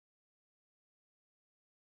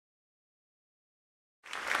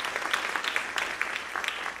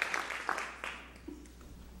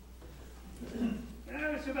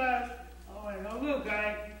about, oh, I know, a little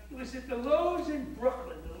guy. It was at the Lowe's in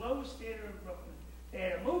Brooklyn, the Lowe's Theater in Brooklyn. They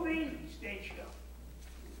had a movie, stage show.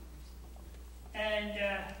 And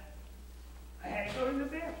I had to go to the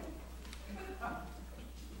bathroom.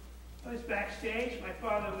 I was backstage. My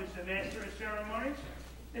father was the master of ceremonies.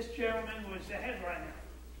 This gentleman was the headliner.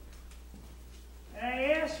 And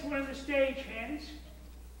I asked one of the stagehands,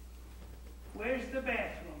 where's the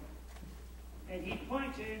bathroom? And he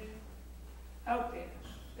pointed out there,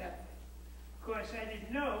 that way. Of course, I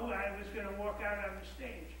didn't know I was going to walk out on the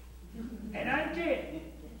stage. And I did.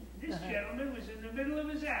 This gentleman was in the middle of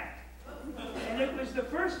his act. And it was the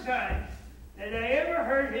first time that I ever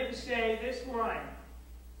heard him say this line.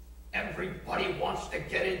 Everybody wants to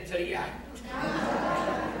get into the act.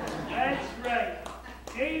 That's right.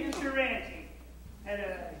 Jimmy Durante had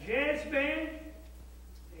a jazz band,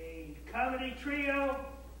 a comedy trio,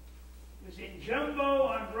 was in Jumbo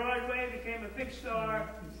on Broadway, became a big star,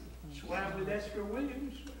 swam with Esther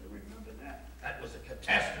Williams. I remember that. That was a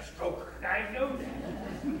catastrophe. I know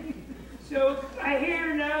that. So I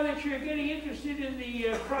hear now that you're getting interested in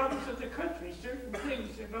the problems of the country. Certain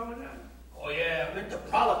things are going on. Oh, yeah, I'm into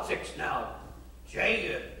politics now.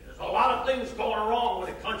 Jay, there's a lot of things going wrong with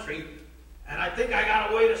the country, and I think I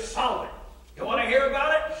got a way to solve it. You want to hear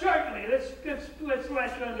about it? Certainly. Let's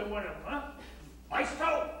latch on to one of them, huh?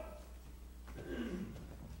 Maestro!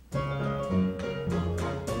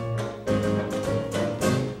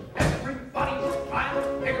 Everybody's trying to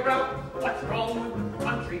figure out what's wrong with the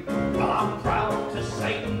country. Well, I'm proud to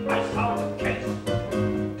say I solved the case.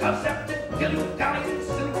 'Cause after dilly-dally and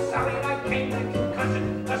silly-sally, I came to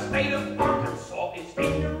conclusion the state of Arkansas is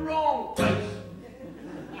in the wrong place.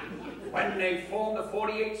 When they formed the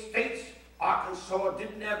 48 states, Arkansas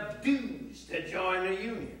didn't have dues to join the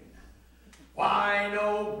Union. Why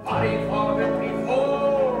nobody thought of it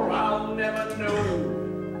before, I'll never know.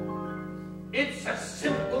 It's a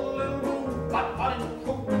simple little rule, but what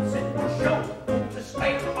improvements it will show. The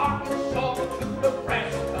state of Arkansas to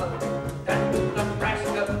Nebraska, then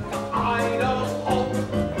Nebraska to Idaho,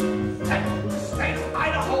 then the state of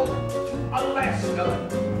Idaho to Alaska,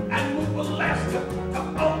 and move Alaska to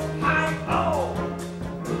Ohio.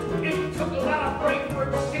 It took a lot of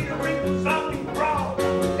brainwork to see the wrinkles on the brow.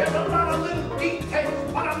 There's a lot of little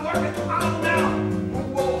details, but I'm working on them now.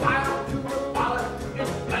 Move Ohio to Nevada,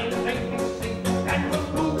 it's plain as ABC, and we'll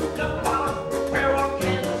move Nevada where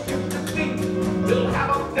Arkansas used to be. We'll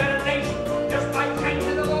have a better nation just by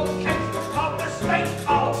changing the location of the state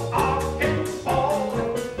of Arkansas.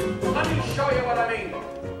 Let me show you what I mean.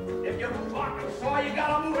 If you move Arkansas, you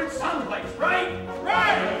gotta move it someplace, right?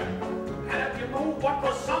 Right! And if you move what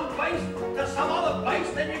was someplace to some other place,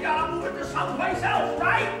 then you gotta move it to someplace else,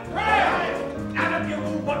 right? Right! And if you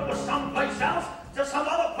move what was someplace else to some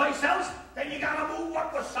other place else, then you gotta move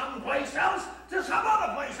what was someplace else to some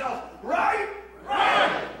other place else, right?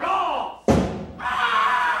 Right! Wrong!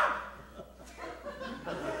 Ah!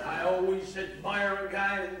 I always admire a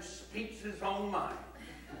guy who speaks his own mind.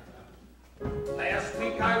 Last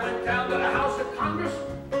week I went down to the House of Congress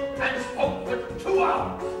and spoke for 2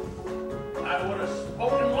 hours. I would have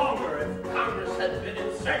spoken longer if Congress had been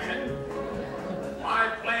in session. My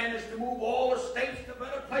plan is to move all the states to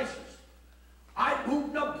better places. I'd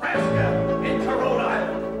move Nebraska into Rhode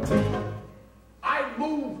Island. I'd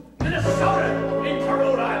move Minnesota into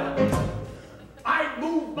Rhode Island. I'd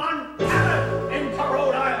move Montana into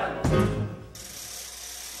Rhode Island.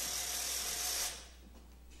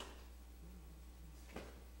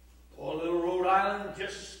 Poor little Rhode Island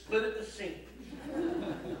just split at the seams.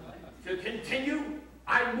 To continue,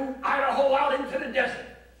 I'd move Idaho out into the desert.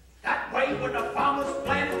 That way, when the farmers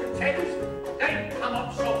planted potatoes, they'd come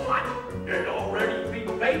up so hot, they'd already be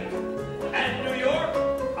baked. And New York,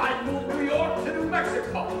 I'd move New York to New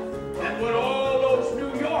Mexico. And with all those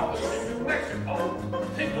New Yorkers in New Mexico,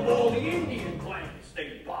 think of all the Indian claims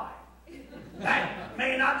they'd buy. That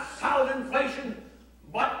may not solve inflation,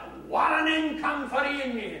 but what an income for the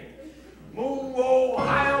Indian. Move